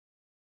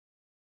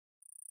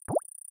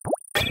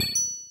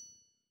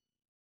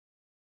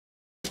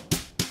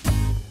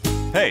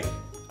Hey,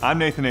 I'm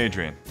Nathan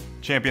Adrian,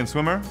 champion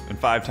swimmer and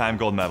 5-time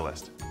gold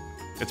medalist.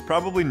 It's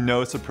probably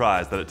no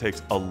surprise that it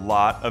takes a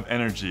lot of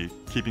energy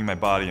keeping my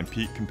body in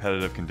peak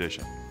competitive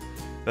condition.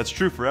 That's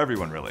true for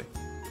everyone really,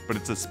 but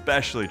it's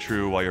especially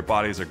true while your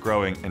bodies are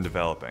growing and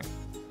developing.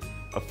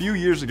 A few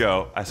years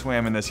ago, I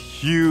swam in this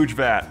huge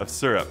vat of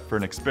syrup for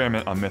an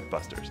experiment on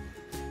Mythbusters.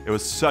 It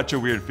was such a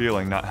weird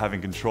feeling not having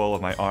control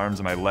of my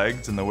arms and my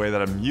legs in the way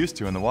that I'm used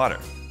to in the water.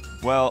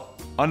 Well,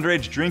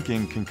 underage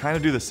drinking can kind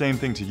of do the same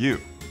thing to you,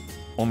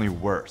 only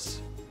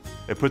worse.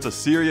 It puts a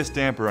serious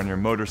damper on your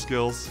motor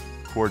skills,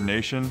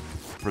 coordination,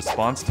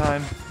 response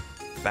time,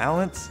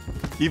 balance,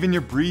 even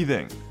your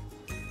breathing.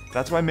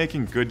 That's why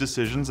making good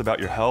decisions about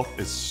your health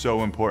is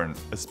so important,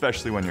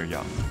 especially when you're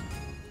young.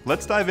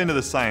 Let's dive into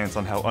the science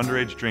on how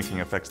underage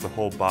drinking affects the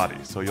whole body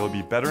so you'll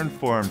be better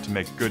informed to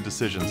make good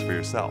decisions for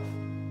yourself.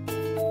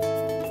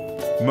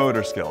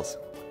 Motor skills.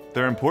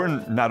 They're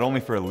important not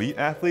only for elite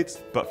athletes,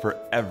 but for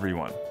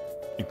everyone,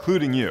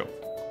 including you.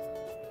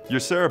 Your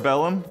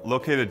cerebellum,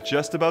 located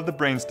just above the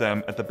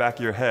brainstem at the back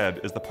of your head,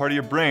 is the part of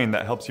your brain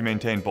that helps you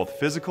maintain both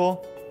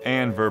physical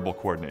and verbal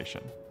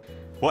coordination.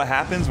 What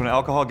happens when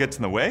alcohol gets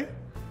in the way?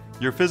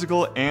 Your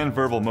physical and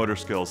verbal motor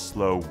skills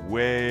slow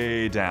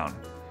way down.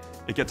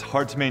 It gets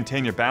hard to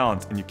maintain your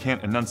balance and you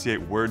can't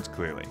enunciate words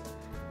clearly.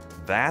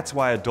 That's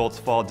why adults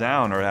fall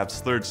down or have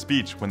slurred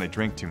speech when they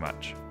drink too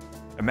much.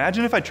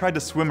 Imagine if I tried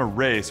to swim a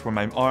race where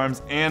my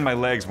arms and my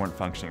legs weren't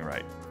functioning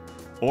right,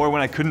 or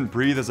when I couldn't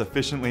breathe as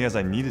efficiently as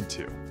I needed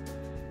to.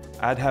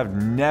 I'd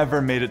have never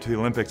made it to the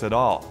Olympics at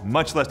all,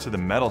 much less to the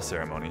medal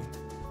ceremony.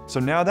 So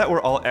now that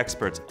we're all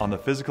experts on the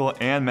physical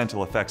and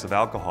mental effects of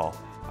alcohol,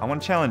 I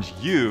want to challenge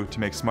you to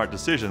make smart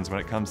decisions when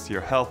it comes to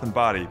your health and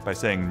body by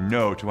saying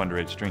no to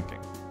underage drinking.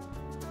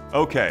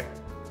 Okay,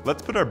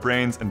 let's put our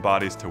brains and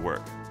bodies to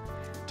work.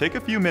 Take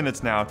a few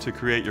minutes now to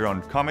create your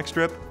own comic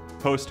strip,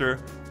 poster,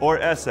 or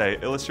essay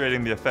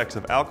illustrating the effects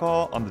of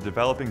alcohol on the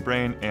developing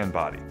brain and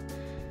body.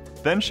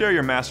 Then share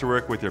your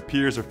masterwork with your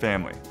peers or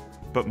family.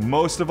 But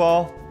most of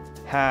all,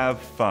 have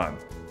fun.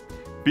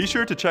 Be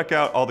sure to check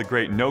out all the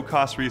great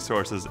no-cost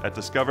resources at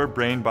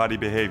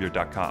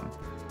discoverbrainbodybehavior.com.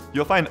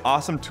 You'll find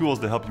awesome tools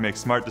to help you make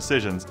smart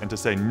decisions and to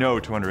say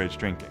no to underage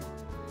drinking.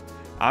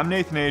 I'm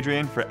Nathan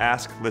Adrian for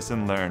Ask,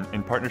 Listen, Learn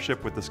in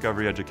partnership with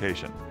Discovery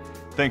Education.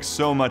 Thanks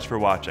so much for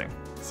watching.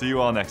 See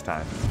you all next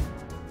time.